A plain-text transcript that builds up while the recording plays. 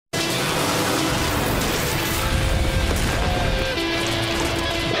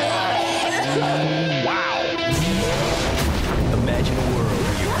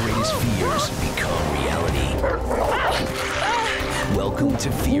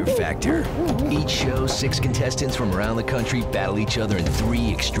Fear Factor. Each show, 6 contestants from around the country battle each other in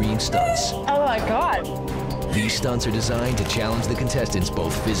 3 extreme stunts. Oh my God. These stunts are designed to challenge the contestants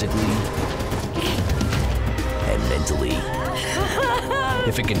both physically and mentally.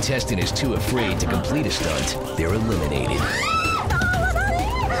 If a contestant is too afraid to complete a stunt, they're eliminated.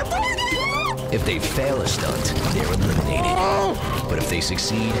 If they fail a stunt, they're eliminated. But if they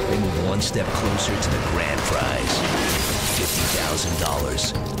succeed, they move one step closer to the grand prize,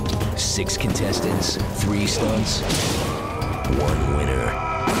 $50,000. 6 contestants, 3 stunts, 1 winner.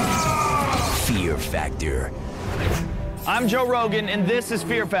 Fear Factor. I'm Joe Rogan, and this is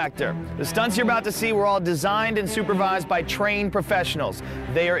Fear Factor. The stunts you're about to see were all designed and supervised by trained professionals.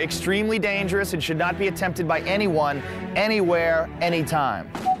 They are extremely dangerous and should not be attempted by anyone, anywhere, anytime.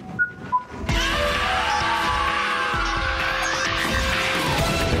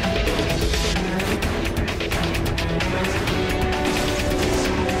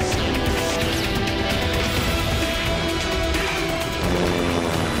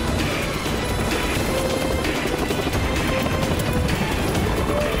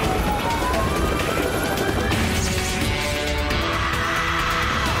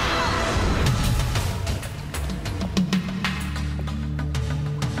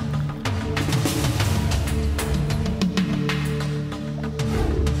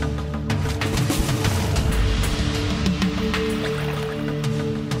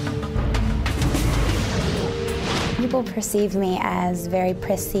 People perceive me as very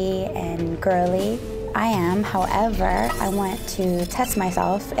prissy and girly. I am, however, I want to test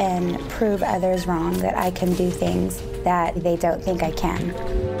myself and prove others wrong, that I can do things that they don't think I can.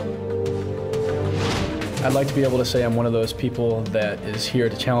 I'd like to be able to say I'm one of those people that is here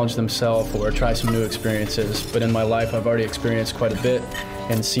to challenge themselves or try some new experiences, but in my life I've already experienced quite a bit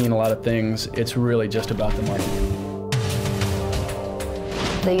and seen a lot of things. It's really just about the money.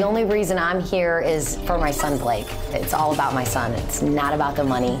 The only reason I'm here is for my son, Blake. It's all about my son. It's not about the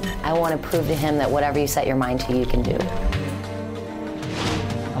money. I want to prove to him that whatever you set your mind to, you can do.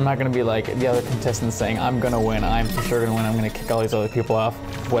 I'm not going to be like the other contestants saying, I'm going to win, I'm for sure going to win, I'm going to kick all these other people off.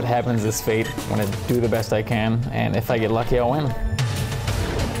 What happens is fate. I'm going to do the best I can, and if I get lucky, I'll win.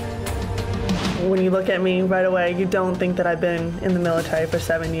 When you look at me right away, you don't think that I've been in the military for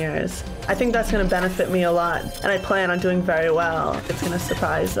 7 years. I think that's going to benefit me a lot, and I plan on doing very well. It's going to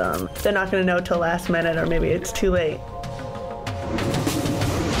surprise them. They're not going to know till last minute, or maybe it's too late.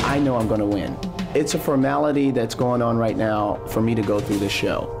 I know I'm going to win. It's a formality that's going on right now for me to go through this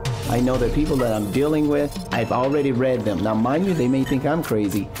show. I know the people that I'm dealing with, I've already read them. Now, mind you, they may think I'm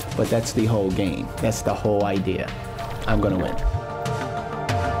crazy, but that's the whole game. That's the whole idea. I'm going to win.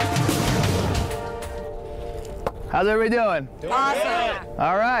 How's everybody doing? Awesome.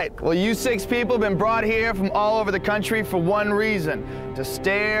 All right. Well, you 6 people have been brought here from all over the country for one reason: to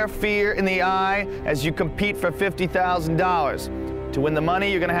stare fear in the eye as you compete for $50,000. To win the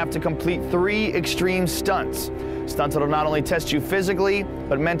money, you're going to have to complete 3 extreme stunts. Stunts that will not only test you physically,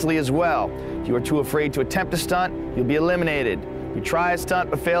 but mentally as well. If you are too afraid to attempt a stunt, you'll be eliminated. If you try a stunt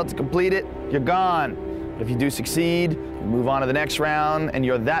but fail to complete it, you're gone. But if you do succeed, you move on to the next round, and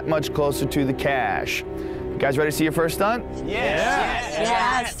you're that much closer to the cash. You guys ready to see your first stunt? Yes.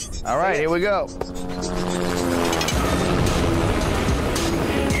 Yes. All right, here we go.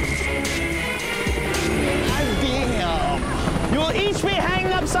 You will each be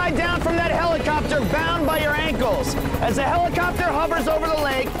hanging upside down from that helicopter, bound by your ankles. As the helicopter hovers over the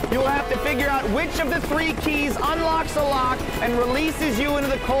lake, you will have to figure out which of the 3 keys unlocks the lock and releases you into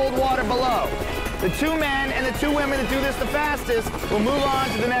the cold water below. The 2 men and the 2 women that do this the fastest will move on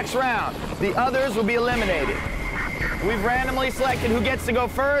to the next round. The others will be eliminated. We've randomly selected who gets to go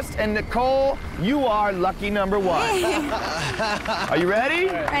first, and Nicole, you are lucky number 1. Are you ready?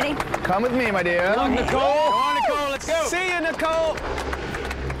 Ready. Come with me, my dear. Come on, Nicole. Come on, Nicole, let's go. See you, Nicole.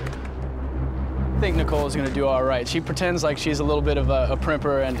 I think Nicole is going to do all right. She pretends like she's a little bit of a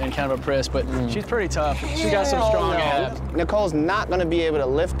primper and kind of a priss, but she's pretty tough. She's got some strong abs. Nicole's not going to be able to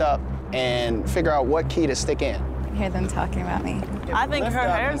lift up and figure out what key to stick in. I hear them talking about me. I think her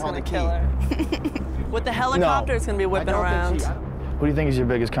hair's going to kill her. With the helicopter, it's going to be whipping around. Who do you think is your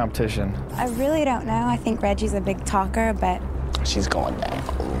biggest competition? I really don't know. I think Reggie's a big talker, but... She's going down.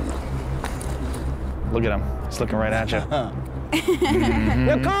 Look at him. He's looking right at you.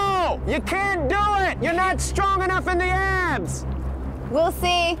 Nicole, you can't do it. You're not strong enough in the abs. We'll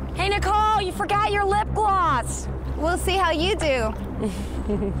see. Hey, Nicole, you forgot your lip gloss. We'll see how you do.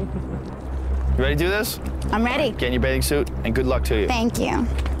 You ready to do this? I'm ready. Get in your bathing suit, and good luck to you. Thank you.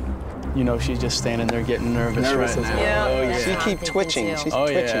 You know, she's just standing there getting nervous right now. Yeah. Oh, yeah. She keep twitching. She's Oh,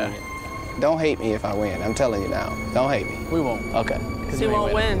 twitching. yeah. Don't hate me if I win. I'm telling you now. Don't hate me. We won't. Okay. She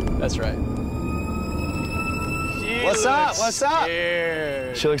won't win. That's right. What's up? What's up?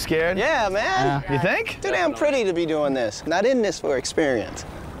 Scared. She looks scared? Yeah, man. You think? Too damn pretty to be doing this. Not in this for experience.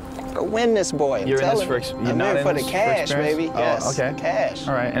 Go win this boy. I'm You're in this telling for you. I'm not in in for this the for cash, experience? baby. Oh, Yes, okay. cash.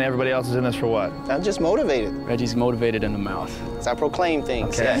 All right, and everybody else is in this for what? I'm just motivated. Reggie's motivated in the mouth. As I proclaim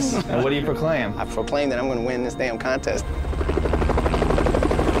things, Okay. yes. And what do you proclaim? I proclaim that I'm going to win this damn contest.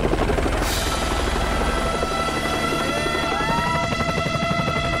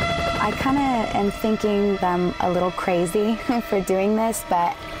 I kind of am thinking that I'm a little crazy for doing this,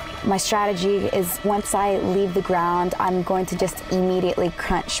 but my strategy is once I leave the ground, I'm going to just immediately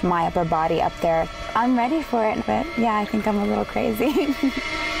crunch my upper body up there. I'm ready for it, but yeah, I think I'm a little crazy.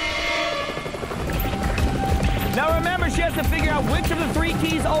 Now remember, she has to figure out which of the 3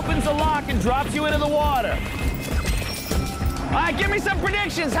 keys opens the lock and drops you into the water. All right, give me some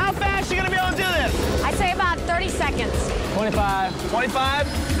predictions. How fast are you gonna be able to do this? I'd say about 30 seconds. 25. 25?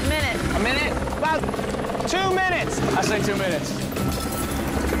 A minute. A minute? About 2 minutes. I say 2 minutes.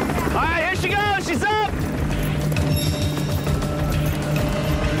 All right, here she goes. She's up.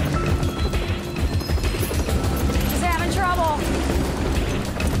 She's having trouble.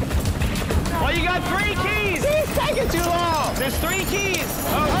 Well, you got 3 keys. He's taking too long. There's 3 keys.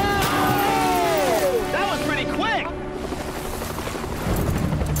 Oh. That was pretty quick.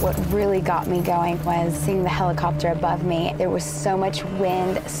 What really got me going was seeing the helicopter above me. There was so much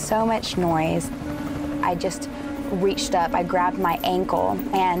wind, so much noise. I just reached up, I grabbed my ankle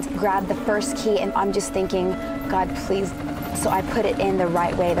and grabbed the first key, and I'm just thinking, God, please. So I put it in the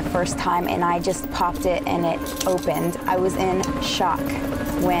right way the first time, and I just popped it, and it opened. I was in shock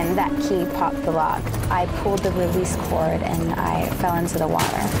when that key popped the lock. I pulled the release cord, and I fell into the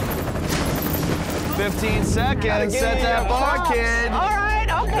water. 15 seconds. Set that bar, kid. All right,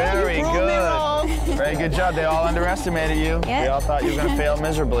 okay. Very You proved me wrong. good. Very good job. They all underestimated you. Yep. They all thought you were going to fail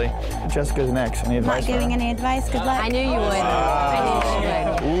miserably. Jessica's next. Any advice? Not giving any advice. Good luck. I knew you would.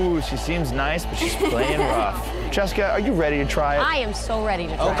 I knew you would. Ooh, she seems nice, but she's playing rough. Jessica, are you ready to try it? I am so ready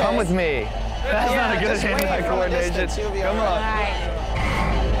to try. Come with me. That's not a good just wait hand-eye from a coordination. distance, you'll be Come all on. All right.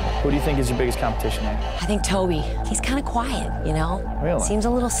 Who do you think is your biggest competition here? I think Toby. He's kind of quiet, you know? Really? Seems a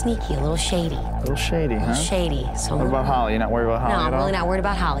little sneaky, a little shady. A little shady, huh? Shady. So What about Holly? You're not worried about Holly No, at I'm all? really not worried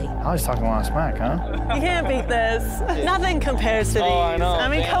about Holly. Holly's talking a lot of smack, huh? You can't beat this. Nothing compares to these. I know, I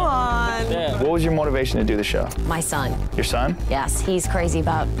mean, man. come on. Yeah. What was your motivation to do the show? My son. Your son? Yes, he's crazy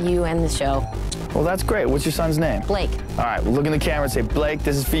about you and the show. Well, that's great. What's your son's name? Blake. All right, look in the camera and say, Blake,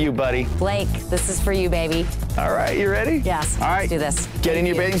 this is for you, buddy. Blake, this is for you, baby. All right, you ready? Yes. All right. Let's do this. Get in Thank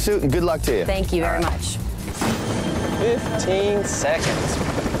your you. bathing suit and good luck to you. Thank you very much. 15 seconds.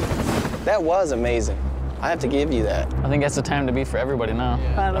 That was amazing. I have to give you that. I think that's the time to be for everybody now.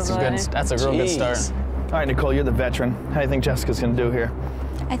 That's a good. That's a real good start. Jeez. All right, Nicole, you're the veteran. How do you think Jessica's gonna do here?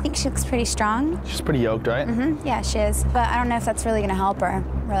 I think she looks pretty strong. She's pretty yoked, right? Yeah, she is. But I don't know if that's really gonna help her,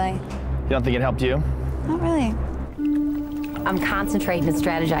 really. You don't think it helped you? Not really. I'm concentrating and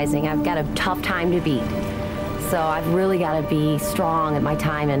strategizing. I've got a tough time to beat. So I've really got to be strong at my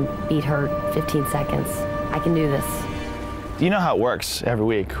time and beat her 15 seconds. I can do this. You know how it works every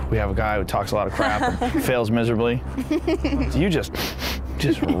week. We have a guy who talks a lot of crap and fails miserably. You just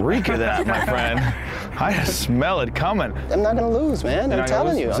reek of that, my friend. I just smell it coming. I'm not going to lose, man. You're I'm not gonna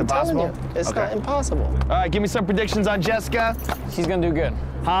telling lose? you. Is I'm it telling you. possible? It's Okay. not impossible. All right, give me some predictions on Jessica. She's gonna do good.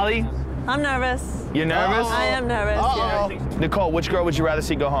 Holly, I'm nervous. you're nervous? I am nervous. Yeah. Nicole, which girl would you rather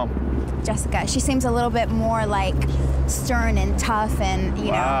see go home? Jessica, she seems a little bit more like stern and tough and, you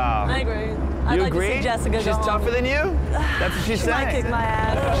know. Wow. I agree. I'd You like agree? to see Jessica She's go home. tougher than you? That's what she's She saying. might kick my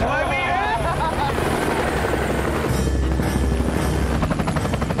ass. She might be,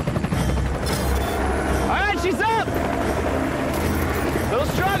 All right, she's up. Little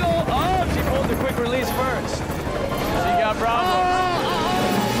struggle. Oh, she pulled the quick release first. She got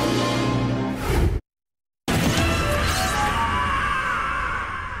problems.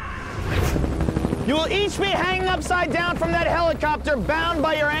 You will each be hanging upside down from that helicopter, bound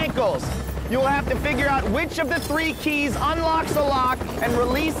by your ankles. You will have to figure out which of the 3 keys unlocks the lock and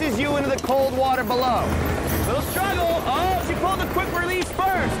releases you into the cold water below. Little struggle. Oh, she pulled the quick release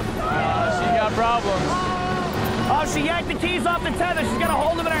first. She got problems. Oh, she yanked the keys off the tether. She's got to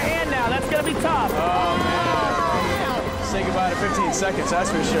hold them in her hand now. That's going to be tough. Oh, man. Say goodbye to 15 seconds, that's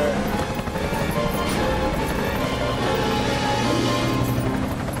for sure.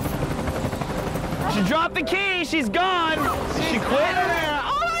 She dropped the key. She's gone. Did she quit?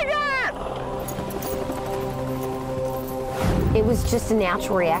 Oh, my God! It was just a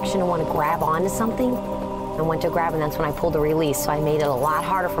natural reaction to want to grab onto something. I went to grab, and that's when I pulled the release, so I made it a lot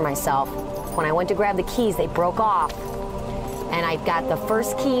harder for myself. When I went to grab the keys, they broke off. And I got the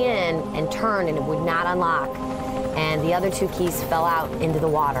first key in and turned, and it would not unlock. And the other 2 keys fell out into the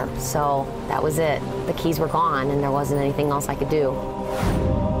water. So that was it. The keys were gone, and there wasn't anything else I could do.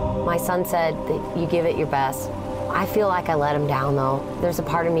 My son said that you give it your best. I feel like I let him down, though. There's a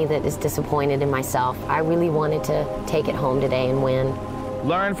part of me that is disappointed in myself. I really wanted to take it home today and win.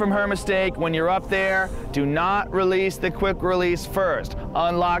 Learn from her mistake. When you're up there, do not release the quick release first.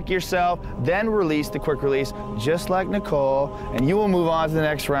 Unlock yourself, then release the quick release, just like Nicole, and you will move on to the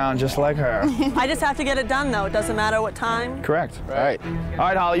next round just like her. I just have to get it done, though. It doesn't matter what time. Correct. Right. All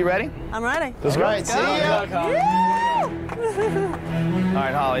right, Holly, you ready? I'm ready. Let's go. All right, see ya. All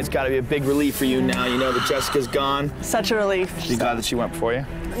right, Holly, it's got to be a big relief for you now. You know that Jessica's gone. Such a relief. You glad that she went before you?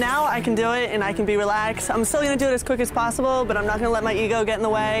 Now I can do it and I can be relaxed. I'm still gonna do it as quick as possible, but I'm not gonna let my ego get in the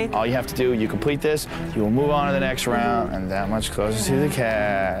way. All you have to do, you complete this, you will move on to the next round, and that much closer to the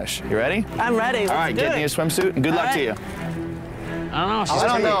cash. You ready? I'm ready. All right, get in your swimsuit, and good luck to you. I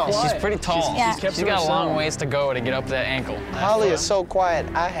don't know. She's pretty tall. She's got a long ways to go to get up to that ankle. Holly is so quiet,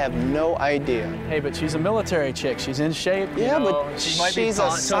 I have no idea. Hey, but she's a military chick. She's in shape. Yeah, you know. but she might be she's a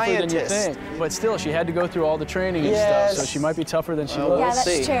tougher than you scientist. think. But still, she had to go through all the training and stuff, so she might be tougher than she looks. Yeah,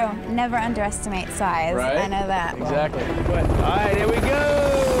 that's true. Never underestimate size. Right? I know that. Exactly. All right, here we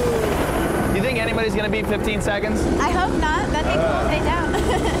go. Do you think anybody's gonna beat 15 seconds? I hope not. That'd be cool if they don't.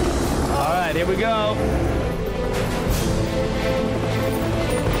 All right, here we go.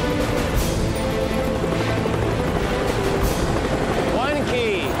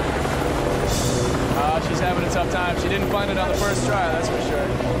 Key. She's having a tough time. She didn't find it on the first try, that's for sure.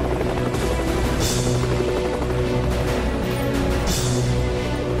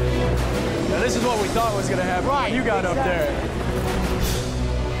 Now this is what we thought was gonna happen. Right, you got up there.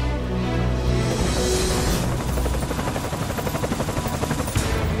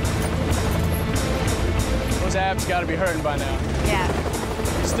 Those abs gotta be hurting by now. Yeah.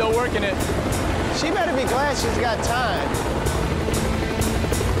 She's still working it. She better be glad she's got time.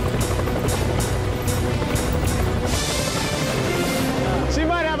 She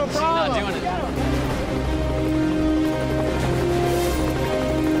might have a problem. She's not doing it.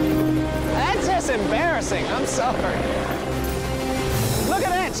 That's just embarrassing. I'm sorry. Look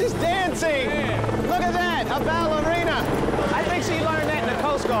at that. She's dancing. Look at that. A ballerina. I think she learned that in the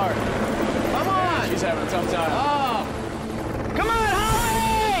Coast Guard. Come on. She's having a tough time. Oh. Come on,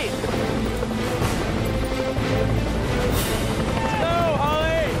 Holly. Let's go,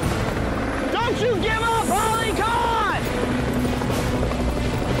 Holly. Don't you give up, Holly. Come on.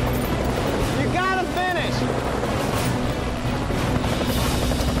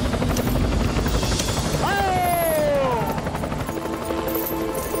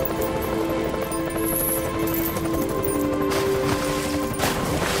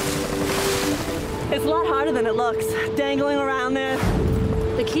 It's a lot harder than it looks. Dangling around there.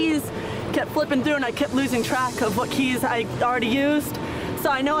 The keys kept flipping through and I kept losing track of what keys I already used. So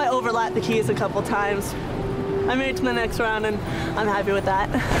I know I overlapped the keys a couple times. I made it to the next round and I'm happy with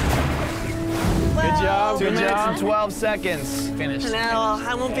that. Good job. 2 minutes and 12 seconds. Finished. Now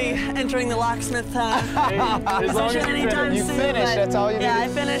I won't be entering the locksmith position anytime You soon. finished, that's all you Yeah,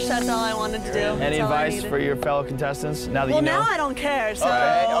 needed? I finished. That's all I wanted to do. Any That's all I advice needed. for your fellow contestants now that Well, you know? now I don't care. So,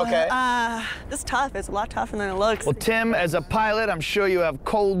 Okay. it's tough. It's a lot tougher than it looks. Well, Tim, as a pilot, I'm sure you have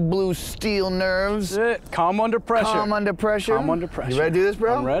cold blue steel nerves. That's it. Calm under pressure. Calm under pressure. Calm under pressure. You ready to do this,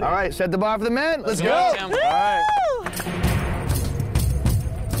 bro? I'm ready. All right, set the bar for the men. Let's go, go. Tim. All right.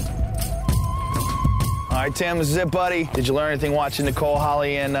 All right, Tim, this is it, buddy. Did you learn anything watching Nicole,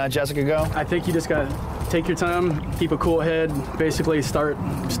 Holly, and Jessica go? I think you just gotta take your time, keep a cool head, basically start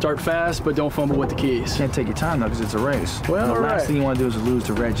fast, but don't fumble with the keys. Can't take your time, though, because it's a race. Well, the all last right. thing you want to do is lose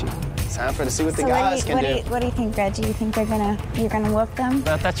to Reggie. Time for to see what the So guys can do. what do you think, Reggie? You think you're gonna whoop them?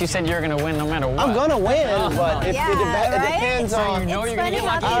 I thought you said you were going to win no matter what. I'm gonna win, but if Yeah, it right? depends So on. you know It's you're going to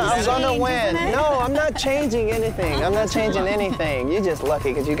funny get how lucky. things I'm gonna change, win. isn't it? No, I'm not changing anything. I'm not changing anything. You're just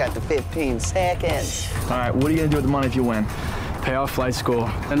lucky because you got the 15 seconds. All right, what are you going to do with the money if you win? Pay off flight school.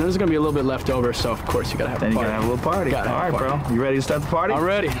 And there's gonna be a little bit left over, so of course you gotta have Then a you party. got to have a little party. Gotta All have a right, party. bro. You ready to start the party? I'm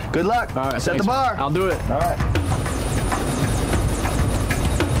ready. Good luck. All right, Set thanks, the bar. I'll do it. All right.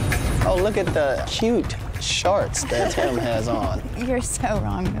 Oh, look at the cute shorts that Tim has on. You're so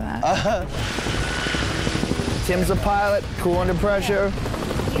wrong for that. Tim's a pilot, cool under pressure.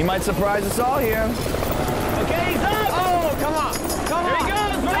 He might surprise us all here. Okay, he's up. Oh, come on. Come on. Here he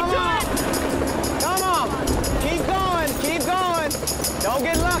goes, right to it. Come on. Keep going. Keep going. Don't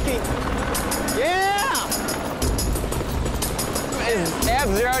get lucky. Yeah. His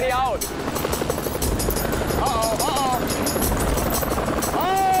abs are already out. Uh-oh. Uh-oh. Oh.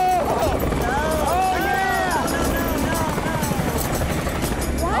 Oh, yeah.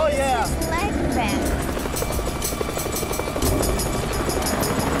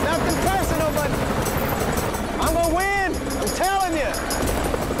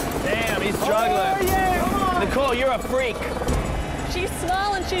 You're a freak. She's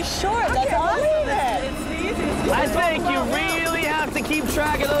small and she's short. That's awesome. It's the easiest. I think you really have to keep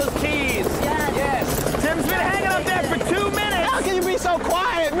track of those keys. Yes. Tim's been hanging up there for 2 minutes. How can you be so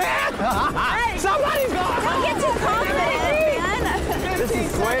quiet, man? Hey, Somebody's going. don't get too confident, man. This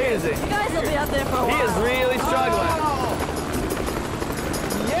is crazy. You guys will be up there for a while. He is really struggling.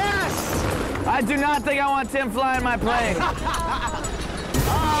 Yes. I do not think I want Tim flying my plane.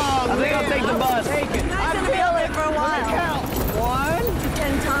 Oh, I think I'll take the bus. You guys are going to be up there for a while. Count. 1, He's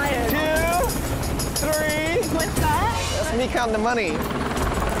getting tired. 2, 3. What's that? That's me counting the money.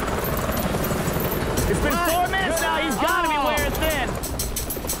 It's been 4 minutes now. He's got to be wearing thin.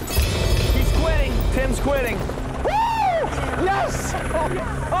 He's quitting. Tim's quitting. Woo! Yes. You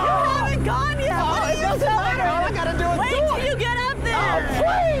haven't gone yet. Oh, it doesn't matter. All I gotta do is Wait do till it. you get up there. Oh,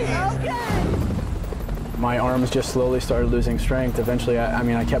 please. Okay. My arms just slowly started losing strength. Eventually,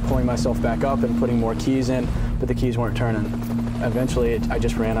 I kept pulling myself back up and putting more keys in, but the keys weren't turning. Eventually, I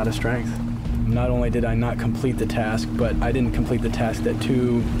just ran out of strength. Not only did I not complete the task, but I didn't complete the task that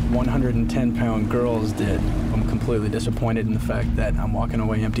 2 110-pound girls did. I'm completely disappointed in the fact that I'm walking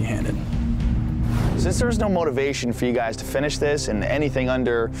away empty-handed. Since there's no motivation for you guys to finish this in anything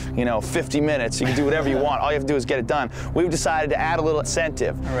under, 50 minutes, you can do whatever you want. All you have to do is get it done. We've decided to add a little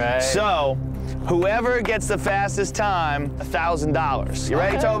incentive. Right. So, whoever gets the fastest time, $1,000. You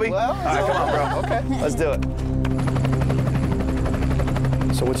ready, Toby? Well, all right, come on, bro. Okay. Let's do it.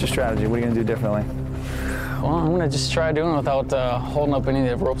 So what's your strategy? What are you gonna do differently? Well, I'm gonna just try doing it without holding up any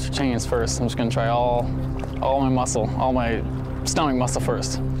of the ropes or chains first. I'm just gonna try all my muscle, all my stomach muscle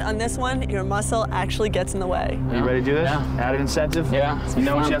first. On this one, your muscle actually gets in the way. Are you ready to do this? Yeah. Added incentive? Yeah. You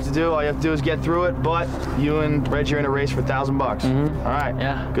know what you have to do? All you have to do is get through it, but you and Reggie are in a race for $1,000 bucks. All right.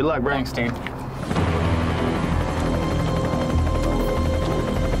 Yeah. Good luck, bro. Thanks, dude.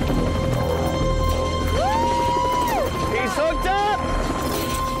 He's hooked up!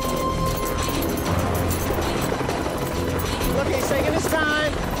 Look, he's taking his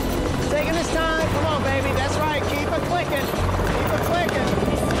time. Taking his time. Come on, baby. That's right. Keep it clicking. Keep it clicking.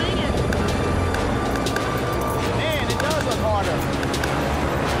 He's swinging. Man, it does look harder.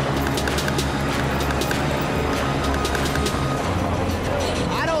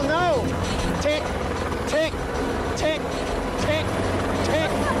 I don't know. Tick, tick, tick, tick, tick.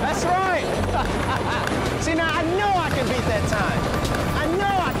 That's right. See, now I know I can beat that time. I know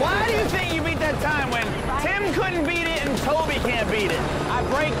I can. Why do you think you beat that time when Tim couldn't beat it and Toby can't beat it? I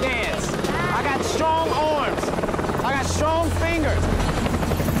break dance. I got strong arms. I got strong fingers.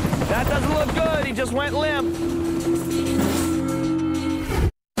 That doesn't look good. He just went limp.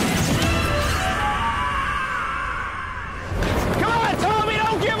 Come on, Toby,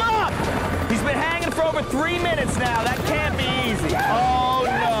 don't give up! He's been hanging for over 3 minutes now. That can't be easy. Oh,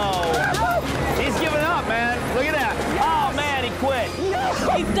 no. He's giving up, man. Look at that. Oh, man, he quit.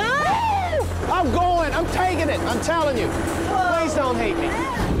 He's done. I'm going. I'm taking it. I'm telling you. Please don't hate me.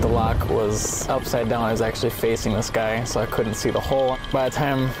 The lock was upside down. I was actually facing this guy, so I couldn't see the hole. By the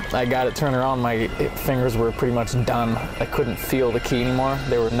time I got it turned around, my fingers were pretty much done. I couldn't feel the key anymore.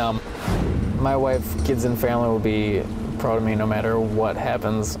 They were numb. My wife, kids, and family will be proud of me no matter what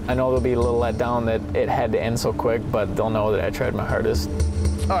happens. I know they'll be a little let down that it had to end so quick, but they'll know that I tried my hardest.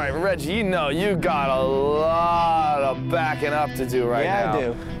 All right, Reggie, you know you got a lot of backing up to do right now. Yeah,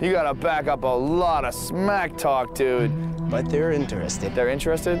 I do. You got to back up a lot of smack talk, dude. But they're interested. They're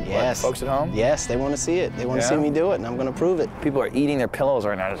interested? Yes. What, folks at home? Yes, they want to see it. They want to see me do it, and I'm going to prove it. People are eating their pillows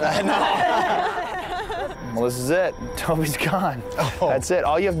right now. Well, this is it. Toby's gone. Oh. That's it.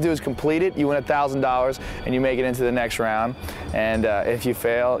 All you have to do is complete it. You win $1,000, and you make it into the next round. And if you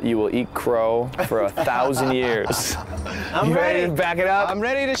fail, you will eat crow for 1,000 years. I'm ready to back it up? I'm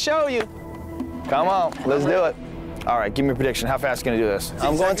ready to show you. Come on, let's do it. All right, give me a prediction. How fast are you going to do this?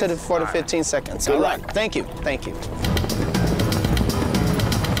 I'm going to for the 15 seconds. Good All luck. right. Thank you. Thank you.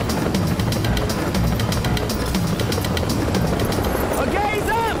 Okay, he's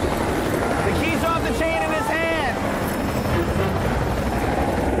up! The keys are off the chain in his hand.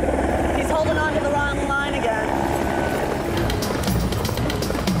 He's holding on to the wrong line again.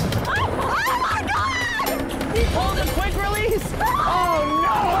 Oh my God! He pulled a quick release. Oh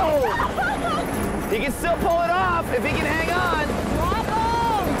no! He can still pull it off if he can hang on.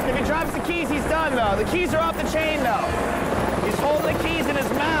 If he drops the keys, he's done though. The keys are off the chain though. He's holding the keys in his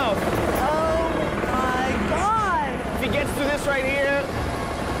mouth. Oh my God! If he gets through this right here,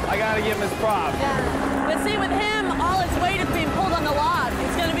 I gotta give him his props. Yeah. But see, with him, all its weight is being pulled on the lock.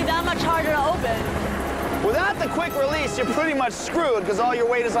 It's going to be that much harder to open. Without the quick release, you're pretty much screwed because all your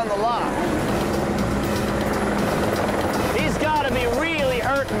weight is on the lock. He's gotta be really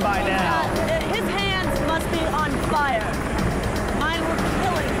hurting by now. His hands must be on fire. Mine were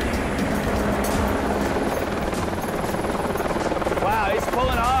killing. Wow, he's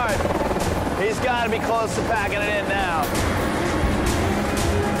pulling hard. He's got to be close to packing it in now.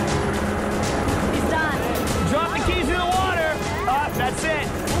 He's done. Drop the keys in the water. Up, that's it.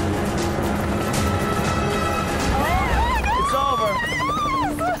 It's over.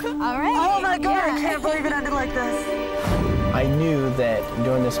 All right. Oh my God, I can't believe it ended like this. I knew that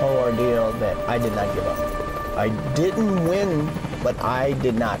during this whole ordeal that I did not give up. I didn't win, but I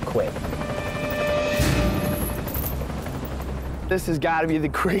did not quit. This has got to be the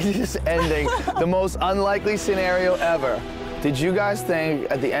craziest ending, the most unlikely scenario ever. Did you guys think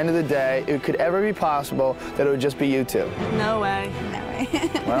at the end of the day it could ever be possible that it would just be you two? No way. No way.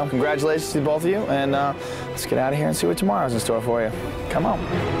 Well, congratulations to both of you, and let's get out of here and see what tomorrow's in store for you. Come on.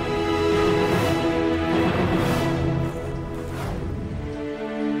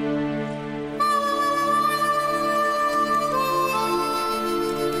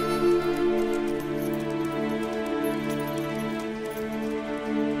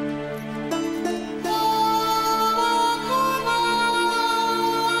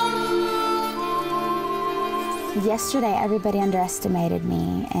 Yesterday, everybody underestimated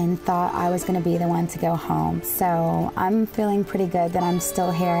me and thought I was going to be the one to go home. So I'm feeling pretty good that I'm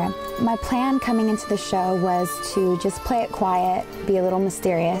still here. My plan coming into the show was to just play it quiet, be a little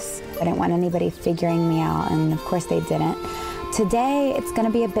mysterious. I didn't want anybody figuring me out, and of course they didn't. Today, it's going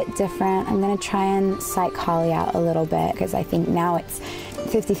to be a bit different. I'm going to try and psych Holly out a little bit because I think now it's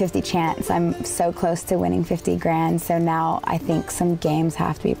 50-50 chance. I'm so close to winning 50 grand, so now I think some games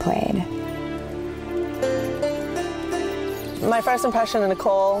have to be played. My first impression of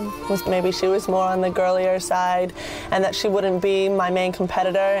Nicole was maybe she was more on the girlier side and that she wouldn't be my main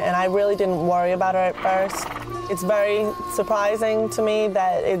competitor, and I really didn't worry about her at first. It's very surprising to me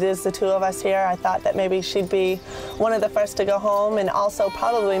that it is the two of us here. I thought that maybe she'd be one of the first to go home, and also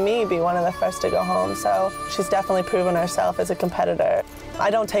probably me be one of the first to go home, so she's definitely proven herself as a competitor.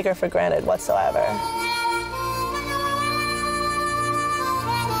 I don't take her for granted whatsoever.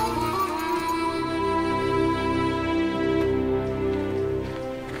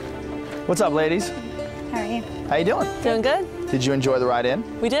 What's up, ladies? How are you? How you doing? Doing good? Did you enjoy the ride in?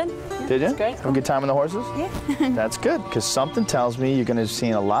 We did. Did you? It's great. Have a good time on the horses? Yeah. That's good, because something tells me you're going to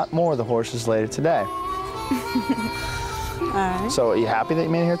see a lot more of the horses later today. All right. So are you happy that you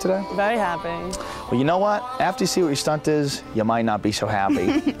made it here today? Very happy. Well, you know what? After you see what your stunt is, you might not be so happy.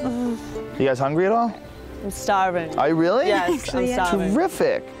 You guys hungry at all? I'm starving. Are you really? Yes, I'm starving.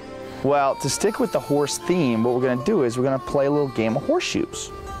 Terrific. Well, to stick with the horse theme, what we're going to do is we're going to play a little game of horseshoes.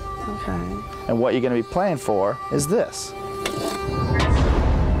 Okay. And what you're going to be playing for is this.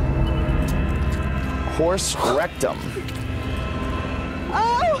 Horse rectum.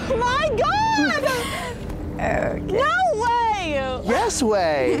 Oh my God! Okay. No way! Yes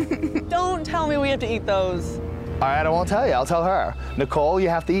way. Don't tell me we have to eat those. All right, I won't tell you. I'll tell her. Nicole, you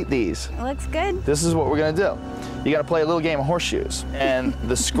have to eat these. It looks good. This is what we're going to do. You got to play a little game of horseshoes. And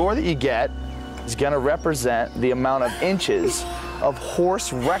the score that you get is going to represent the amount of inches of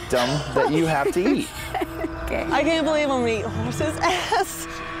horse rectum that you have to eat. Okay. I can't believe I'm gonna eat horse's ass.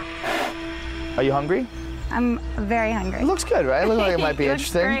 Are you hungry? I'm very hungry. It looks good, right? It looks like it might be It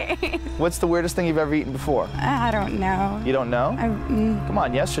looks interesting. great. What's the weirdest thing you've ever eaten before? I don't know. You don't know? Come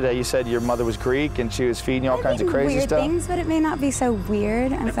on, yesterday you said your mother was Greek and she was feeding you all kinds of crazy weird stuff. things, but it may not be so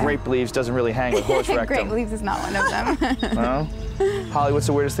weird. Grape leaves doesn't really hang with horse rectum. Grape leaves is not one of them. No? Holly, what's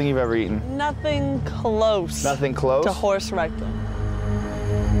the weirdest thing you've ever eaten? Nothing close. Nothing close? To horse rectum.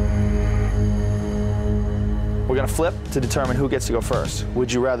 We're gonna flip to determine who gets to go first.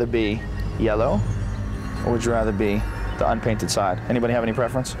 Would you rather be yellow, or would you rather be the unpainted side? Anybody have any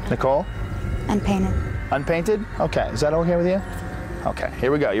preference? Nicole? Unpainted. Unpainted? Okay, is that okay with you? Okay, here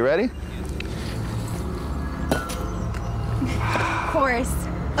we go. You ready? Horse.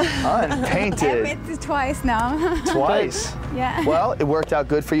 Unpainted. It's twice now. Twice? Yeah. Well, it worked out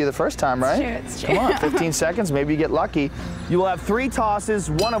good for you the first time, right? It's true, it's true. Come on, 15 seconds, maybe you get lucky. You will have 3 tosses,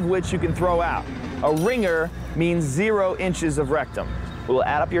 one of which you can throw out. A ringer means 0 inches of rectum. We will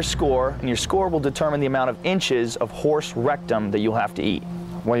add up your score, and your score will determine the amount of inches of horse rectum that you'll have to eat.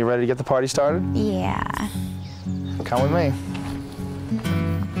 Well, you ready to get the party started? Yeah. Come with me.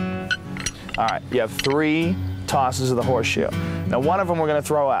 All right, you have 3 tosses of the horseshoe. Now, one of them we're gonna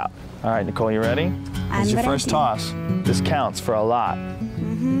throw out. All right, Nicole, you ready? This is your first toss. This counts for a lot.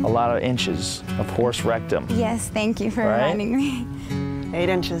 A lot of inches of horse rectum. Yes, thank you for reminding me. 8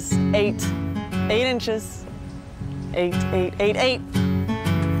 inches. 8. 8 inches. 8, 8, 8, 8.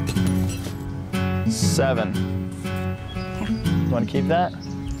 7. Okay. You want to keep that?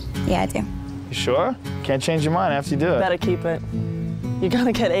 Yeah, I do. You sure? Can't change your mind after you do it. Better keep it. You're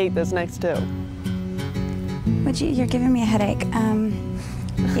gonna get 8 this next 2. You're giving me a headache.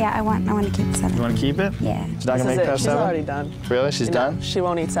 Yeah, I want to keep 7. You want to keep it? Yeah. She's not gonna make it past 7? She's already done. Really? She's done? She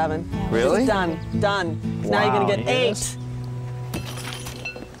won't eat 7. Really? She's done. Done. Wow, Now you're gonna get you hear 8. this?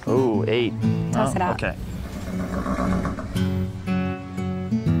 Ooh, 8. Toss it out. Okay.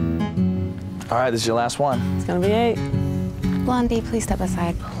 All right, this is your last one. It's gonna be 8. Blondie, please step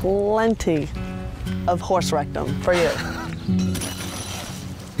aside. Plenty of horse rectum for you.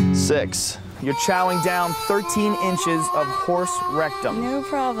 6. You're chowing down 13 inches of horse rectum. No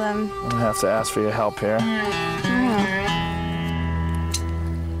problem. I'm gonna have to ask for your help here.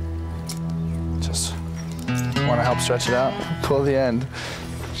 Just want to help stretch it out. Pull the end.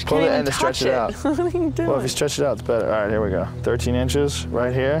 Pull the end to stretch it out. What are you doing? Well, if you stretch it out, it's better. All right, here we go. 13 inches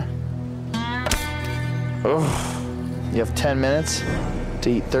right here. Oh, you have 10 minutes to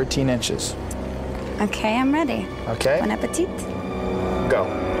eat 13 inches. Okay, I'm ready. Okay? Bon appetit. Go.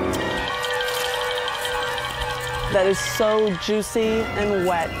 That is so juicy and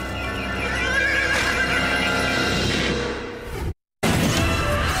wet.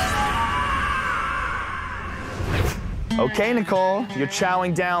 Okay, Nicole, you're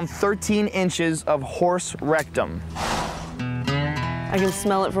chowing down 13 inches of horse rectum. I can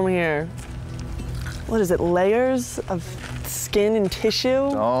smell it from here. What is it, layers of skin and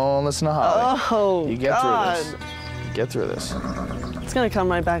tissue? Don't listen to Holly. Oh, You get God. through this. You get through this. It's gonna come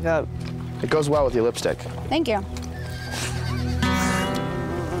right back up. It goes well with your lipstick. Thank you.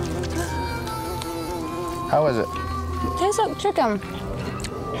 How is it? Tastes like chicken.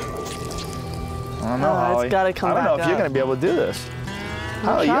 I don't know, Holly. It's gotta come I don't know back if you're up. gonna be able to do this.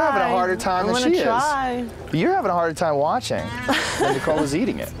 Holly, you're having a harder time than she is. Try. You're having a harder time watching than Nicole is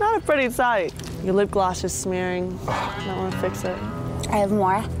eating it. Not a pretty sight. Your lip gloss is smearing. I don't want to fix it. I have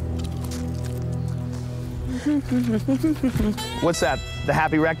more. What's that? The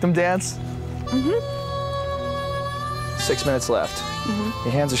happy rectum dance? 6 minutes left.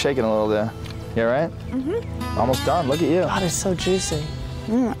 Your hands are shaking a little there. You all right? Almost done. Look at you. God, it's so juicy.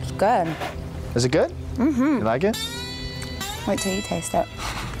 It's good. Is it good? You like it? Wait till you taste it.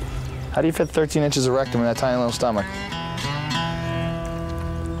 How do you fit 13 inches of rectum in that tiny little stomach?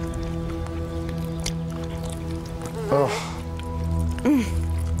 Oh.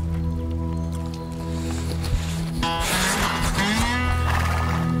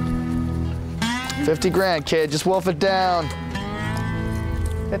 50 grand, kid. Just wolf it down.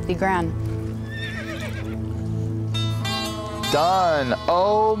 50 grand. Done.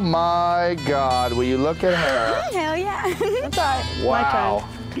 Oh my God. Will you look at her? Hell yeah. That's all right. Wow.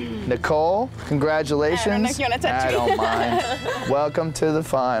 Nicole, congratulations. I don't know if you want to touch I me. don't mind. Welcome to the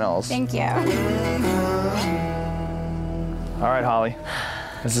finals. Thank you. All right, Holly.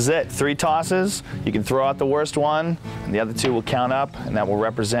 This is it. 3 tosses. You can throw out the worst one, and the other 2 will count up, and that will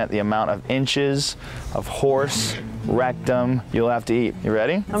represent the amount of inches of horse rectum you'll have to eat. You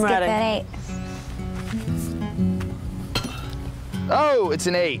ready? I'm ready. Get that 8. Oh, it's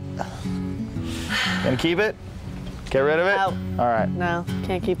an 8. Gonna keep it? Get rid of it? Out. All right. No,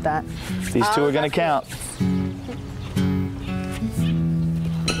 can't keep that. These 2 are gonna count.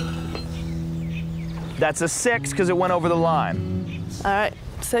 That's a 6 because it went over the line. All right,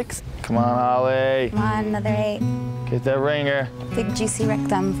 6. Come on, Holly. Come on, another 8. Get that ringer. Big juicy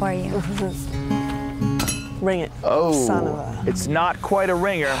rectum for you. Ring it. Oh, Son of a. it's not quite a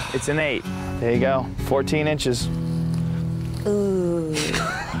ringer. It's an 8. There you go. 14 inches. Ooh.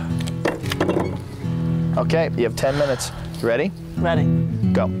 Okay, you have 10 minutes. You ready? Ready.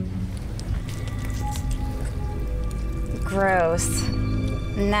 Go. Gross.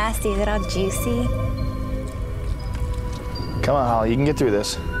 Nasty. Is it all juicy? Come on, Holly. You can get through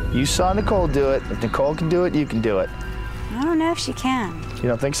this. You saw Nicole do it. If Nicole can do it, you can do it. I don't know if she can. You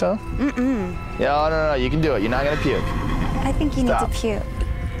don't think so? Mm-mm. Yeah, oh, no. You can do it. You're not going to puke. I think you Stop. need to puke.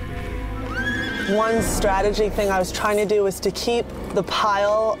 One strategy thing I was trying to do was to keep the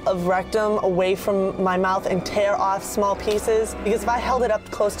pile of rectum away from my mouth and tear off small pieces, because if I held it up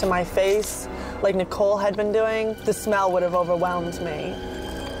close to my face, like Nicole had been doing, the smell would have overwhelmed me.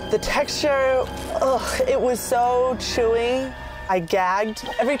 The texture, it was so chewy. I gagged.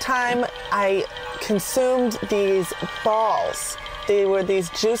 Every time I consumed these balls, they were these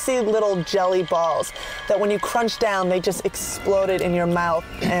juicy little jelly balls that when you crunch down, they just exploded in your mouth,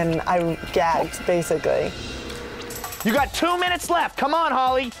 and I gagged, basically. You got 2 minutes left. Come on,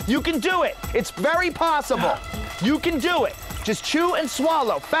 Holly. You can do it. It's very possible. You can do it. Just chew and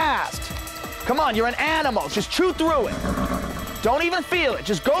swallow fast. Come on, you're an animal. Just chew through it. Don't even feel it.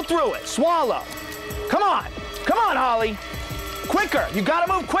 Just go through it. Swallow. Come on. Come on, Holly. Quicker. You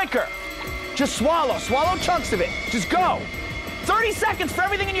gotta move quicker. Just swallow. Swallow chunks of it. Just go. 30 seconds for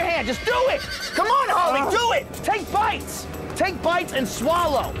everything in your hand. Just do it. Come on, Holly, do it. Take bites. Take bites and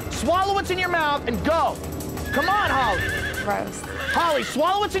swallow. Swallow what's in your mouth and go. Come on, Holly. Gross. Holly,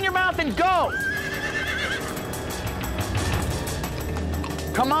 swallow what's in your mouth and go.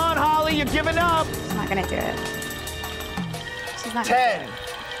 Come on, Holly, you're giving up. She's not gonna do it. She's not 10,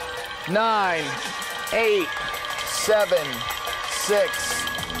 9, 8, 7, 6,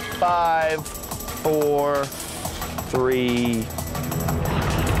 5, 4, 3.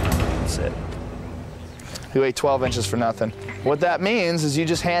 That's it. You ate 12 inches for nothing. What that means is you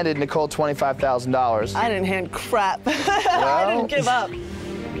just handed Nicole $25,000. I didn't hand crap. I didn't give up.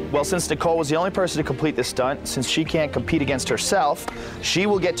 Well, since Nicole was the only person to complete this stunt, since she can't compete against herself, she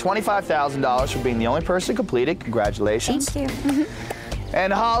will get $25,000 for being the only person to complete it. Congratulations. Thank you.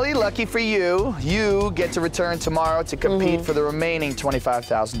 And Holly, lucky for you, you get to return tomorrow to compete for the remaining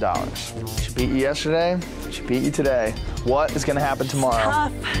 $25,000. She beat you yesterday, she beat you today. What is gonna happen tomorrow?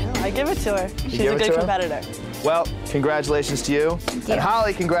 Tough. I give it to her. She's a good competitor. Well, congratulations to you. you. And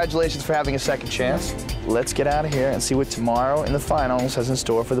Holly, congratulations for having a second chance. Let's get out of here and see what tomorrow in the finals has in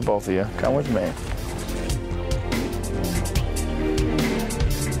store for the both of you. Come with me.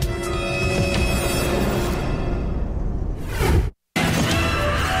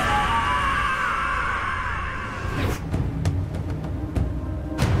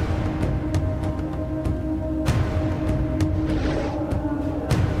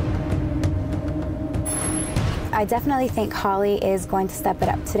 I definitely think Holly is going to step it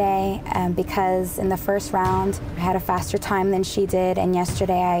up today because in the first round, I had a faster time than she did, and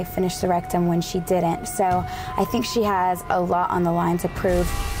yesterday I finished the rectum when she didn't. So I think she has a lot on the line to prove.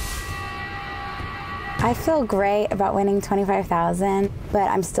 I feel great about winning $25,000, but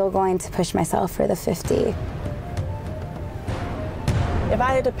I'm still going to push myself for the 50. If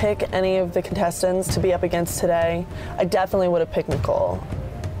I had to pick any of the contestants to be up against today, I definitely would have picked Nicole.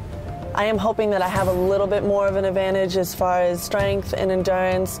 I am hoping that I have a little bit more of an advantage as far as strength and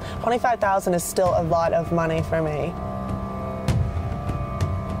endurance. $25,000 is still a lot of money for me.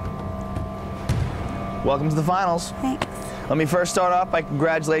 Welcome to the finals. Thanks. Let me first start off by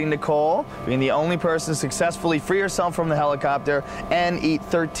congratulating Nicole, being the only person to successfully free herself from the helicopter and eat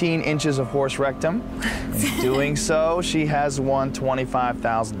 13 inches of horse rectum. In doing so, she has won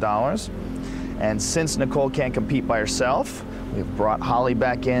 $25,000. And since Nicole can't compete by herself, we've brought Holly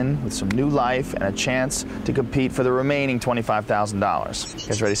back in with some new life and a chance to compete for the remaining $25,000. You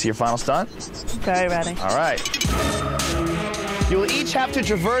guys ready to see your final stunt? Very ready. All right. You will each have to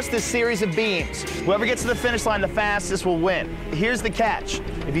traverse this series of beams. Whoever gets to the finish line the fastest will win. Here's the catch.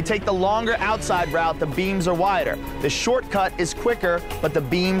 If you take the longer outside route, the beams are wider. The shortcut is quicker, but the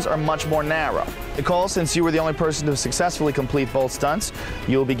beams are much more narrow. Nicole, since you were the only person to successfully complete both stunts,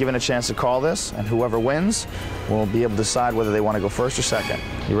 you'll be given a chance to call this, and whoever wins will be able to decide whether they want to go first or second.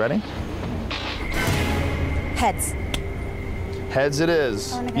 You ready? Heads. Heads it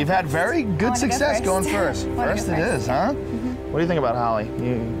is. You've had very good success going first. First it is, huh? What do you think about Holly?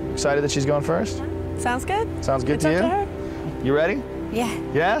 You excited that she's going first? Sounds good. Sounds good to you? Her. You ready? Yeah.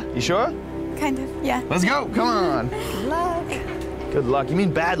 Yeah? You sure? Kind of, yeah. Let's go. Come on. Good luck. Good luck. You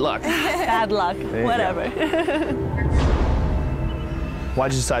mean bad luck? Bad luck. Whatever.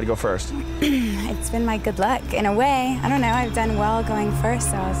 Why'd you decide to go first? It's been my good luck in a way. I don't know. I've done well going first,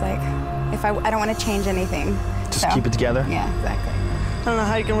 so I was like, I don't want to change anything. Just keep it together? Yeah, exactly. I don't know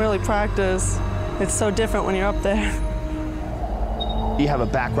how you can really practice. It's so different when you're up there. You have a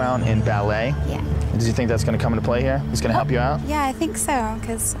background in ballet. Yeah. Does you think that's going to come into play here? It's going to help you out? Yeah, I think so,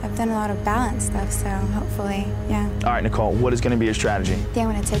 because I've done a lot of balance stuff, so hopefully, yeah. All right, Nicole, what is going to be your strategy? I think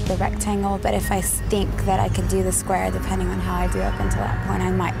I'm going to take the rectangle, but if I think that I can do the square, depending on how I do up until that point, I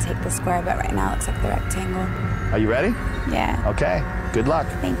might take the square, but right now it looks like the rectangle. Are you ready? Yeah. Okay, good luck.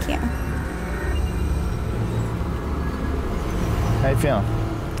 Thank you. How you feeling?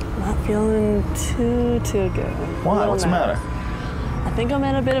 Not feeling too good. Why? What's the matter? I think I'm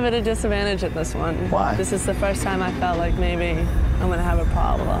at a bit of a disadvantage at this one. Why? This is the first time I felt like maybe I'm gonna have a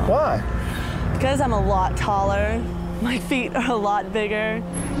problem. Why? Because I'm a lot taller, my feet are a lot bigger.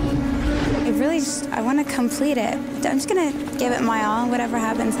 It really just, I want to complete it. I'm just gonna give it my all, whatever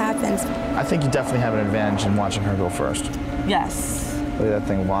happens, happens. I think you definitely have an advantage in watching her go first. Yes. Look at that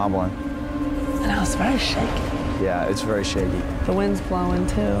thing wobbling. And I was very shaky. Yeah, it's very shaky. The wind's blowing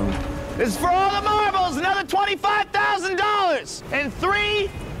too. This is for all the marbles, another $25,000! In 3,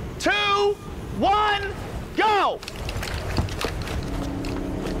 2, 1, go!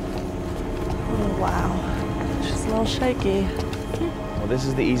 Oh, wow. Just a little shaky. Well, this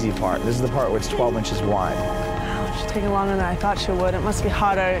is the easy part. This is the part where it's 12 inches wide. Ouch, taking longer than I thought she would. It must be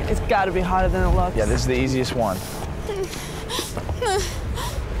harder. It's got to be harder than it looks. Yeah, this is the easiest one.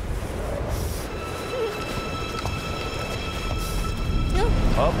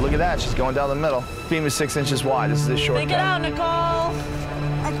 Oh, look at that. She's going down the middle. Beam is 6 inches wide. This is a shortcut. Take it out, Nicole.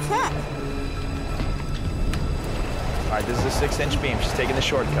 I can't. All right, this is a 6-inch beam. She's taking the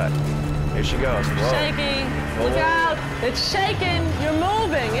shortcut. Here she goes. Whoa. Shaking. Whoa, Look whoa. out. It's shaking. You're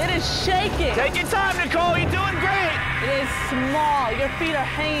moving. It is shaking. Take your time, Nicole. You're doing great. It is small. Your feet are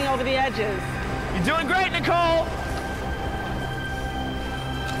hanging over the edges. You're doing great, Nicole.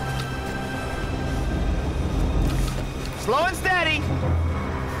 Slow and steady.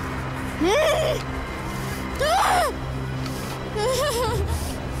 Now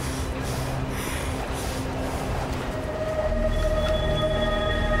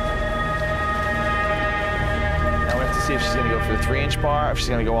we have to see if she's going to go for the 3-inch bar or if she's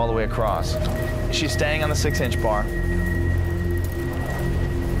going to go all the way across. She's staying on the 6-inch bar.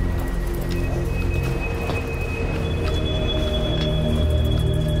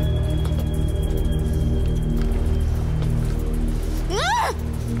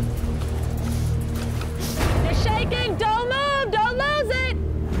 You're shaking. Don't move. Don't lose it.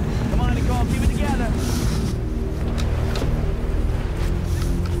 Come on, Nicole, keep it together.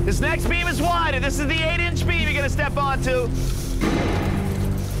 This next beam is wider. This is the 8-inch beam you're gonna step onto.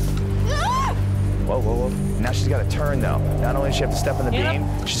 Whoa, whoa, whoa. Now she's gotta turn though. Not only does she have to step on the beam,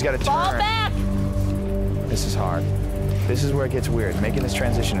 she's gotta turn. Fall back. This is hard. This is where it gets weird. Making this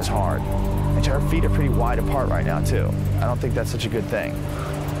transition is hard. And her feet are pretty wide apart right now too. I don't think that's such a good thing.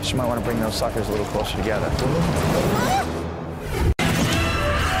 She might want to bring those suckers a little closer together.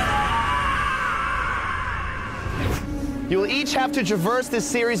 You will each have to traverse this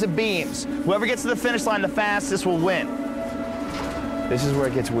series of beams. Whoever gets to the finish line the fastest will win. This is where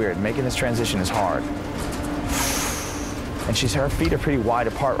it gets weird. Making this transition is hard. And her feet are pretty wide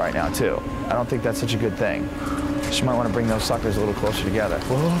apart right now too. I don't think that's such a good thing. She might want to bring those suckers a little closer together.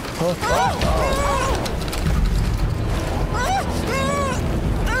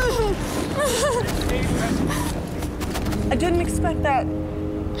 I didn't expect that.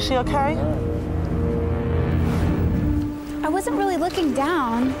 Is she okay? I wasn't really looking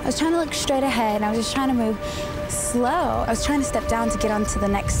down. I was trying to look straight ahead, and I was just trying to move slow. I was trying to step down to get onto the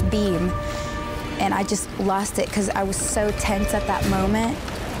next beam, and I just lost it because I was so tense at that moment.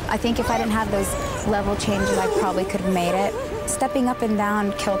 I think if I didn't have those level changes, I probably could have made it. Stepping up and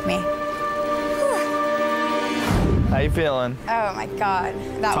down killed me. How you feeling? Oh my God.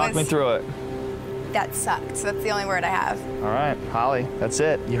 Talk me through it. That sucked. So that's the only word I have. All right, Holly, that's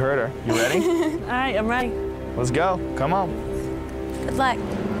it. You heard her. You ready? All right, I'm ready. Let's go. Come on. Good luck.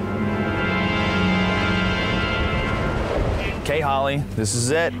 Okay, Holly, this is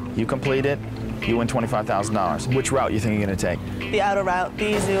it. You complete it. You win $25,000. Which route you think you're gonna take? The outer route, the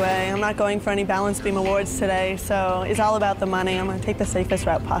easy way. I'm not going for any balance beam awards today, so it's all about the money. I'm gonna take the safest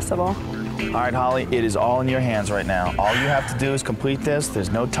route possible. All right, Holly, it is all in your hands right now. All you have to do is complete this.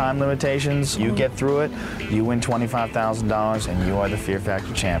 There's no time limitations. You get through it, you win $25,000, and you are the Fear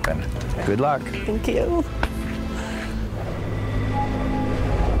Factor champion. Good luck. Thank you.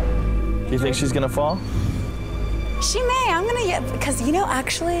 Do you think she's gonna fall? She may. I'm gonna yell, because you know,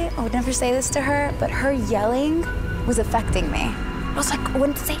 actually, I would never say this to her, but her yelling was affecting me. I was like, I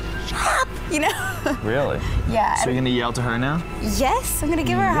wouldn't say, shut up, you know? Really? Yeah. So you're gonna yell to her now? Yes, I'm gonna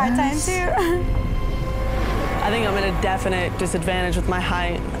give her a hard time too. I think I'm at a definite disadvantage with my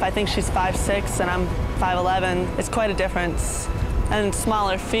height. If I think she's 5'6" and I'm 5'11", it's quite a difference. And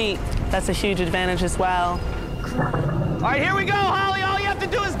smaller feet, that's a huge advantage as well. All right, here we go, Holly. All you have to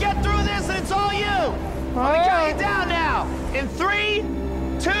do is get through this, and it's all you. Let me count you down now. In 3,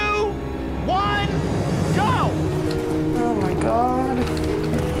 2, 1, go! Oh my God.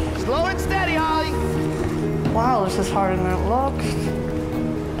 Slow and steady, Holly. Wow, this is harder than it looks.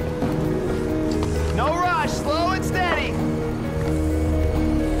 No rush, slow and steady.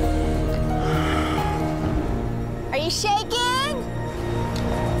 Are you shaking?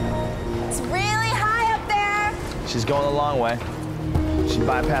 It's really high up there. She's going the long way. She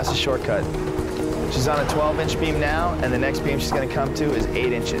bypassed the shortcut. She's on a 12-inch beam now, and the next beam she's gonna come to is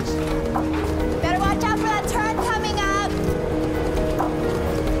 8 inches. Better watch out for that turn coming up.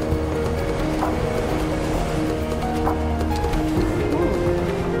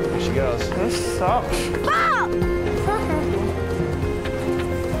 Here she goes. This sucks.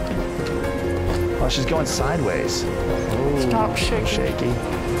 Oh, she's going sideways. Ooh, Stop shaking. Shaky.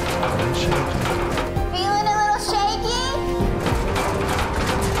 Shaky. Feeling a little shaky?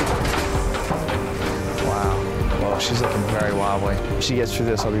 Wow. Well, she's looking very wobbly. If she gets through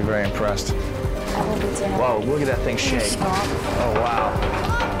this, I'll be very impressed. I will be doing. Whoa, look at that thing shake. Stop. Oh, wow.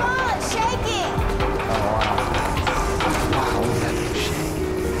 Oh, it's shaking. Oh, wow. Wow, look at that thing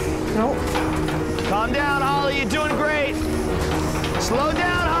shake. Nope. Calm down, Holly. You're doing great. Slow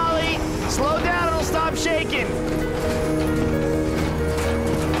down, Holly. Slow down, it'll stop shaking.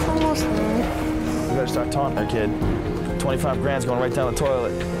 Almost there. You better start taunting her, kid. 25 grand's going right down the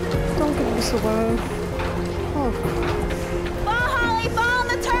toilet. Don't get this away. Oh. Fall, Holly, fall on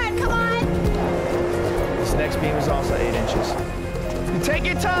the turn, come on. This next beam is also 8 inches. You take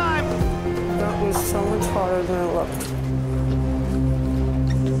your time. That was so much harder than it looked.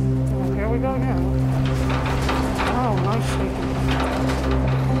 Well, here we go again. Oh, nice shaking.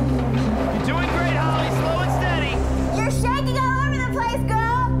 You're doing great, Holly. Slow and steady. You're shaking all over the place,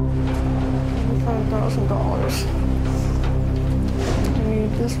 girl. $5,000. I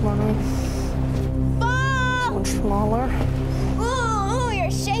need this money. Fall! Much smaller. Ooh,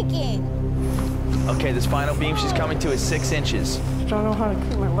 you're shaking. Okay, this final beam she's coming to is 6 inches. Don't know how to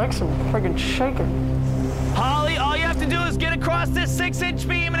keep my legs from friggin' shaking. Holly, all you have to do is get across this 6-inch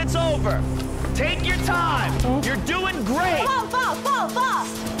beam and it's over. Take your time. You're doing great. Come on, fall.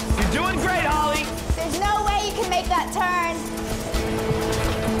 You're doing great, Holly. There's no way you can make that turn.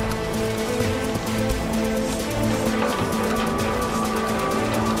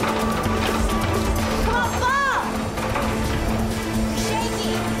 Come on, fall. You're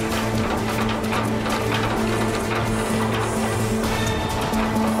shaking.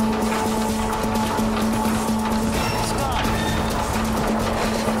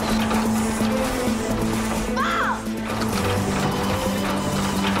 Fall.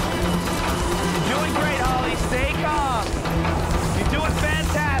 You're doing great, Holly. Stay calm. You're doing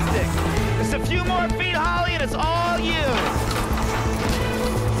fantastic. Just a few more feet, Holly, and it's all you.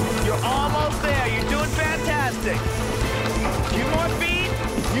 You're almost there. You're doing fantastic. A few more feet.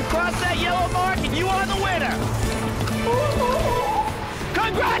 You cross that yellow mark, and you are the winner.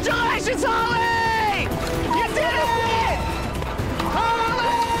 Congratulations, Holly! You did it!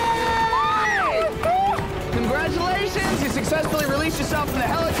 Holly! Congratulations! You successfully released yourself from the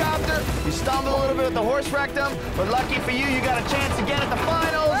helicopter. You stumbled a little bit with the horse rectum, but lucky for you, you got a chance again at the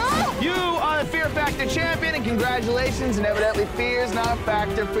finals. You are the Fear Factor champion, and congratulations, and evidently fear is not a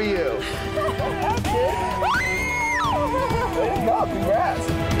factor for you. There you go, congrats.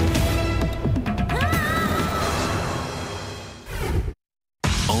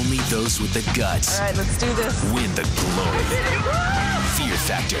 Only those with the guts All right, let's do this. win the glory. Fear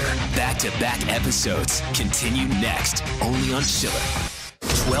Factor, back-to-back episodes, continue next, only on Chiller.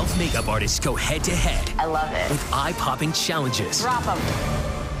 12 makeup artists go head-to-head I love it. with eye-popping challenges Drop them.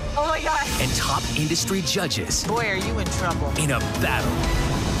 Oh my gosh. and top industry judges Boy, are you in trouble. in a battle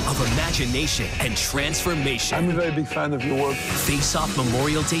of imagination and transformation. I'm a very big fan of your work. Face Off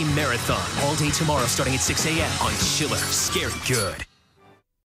Memorial Day Marathon, all day tomorrow starting at 6 a.m. on Chiller. Scary Good.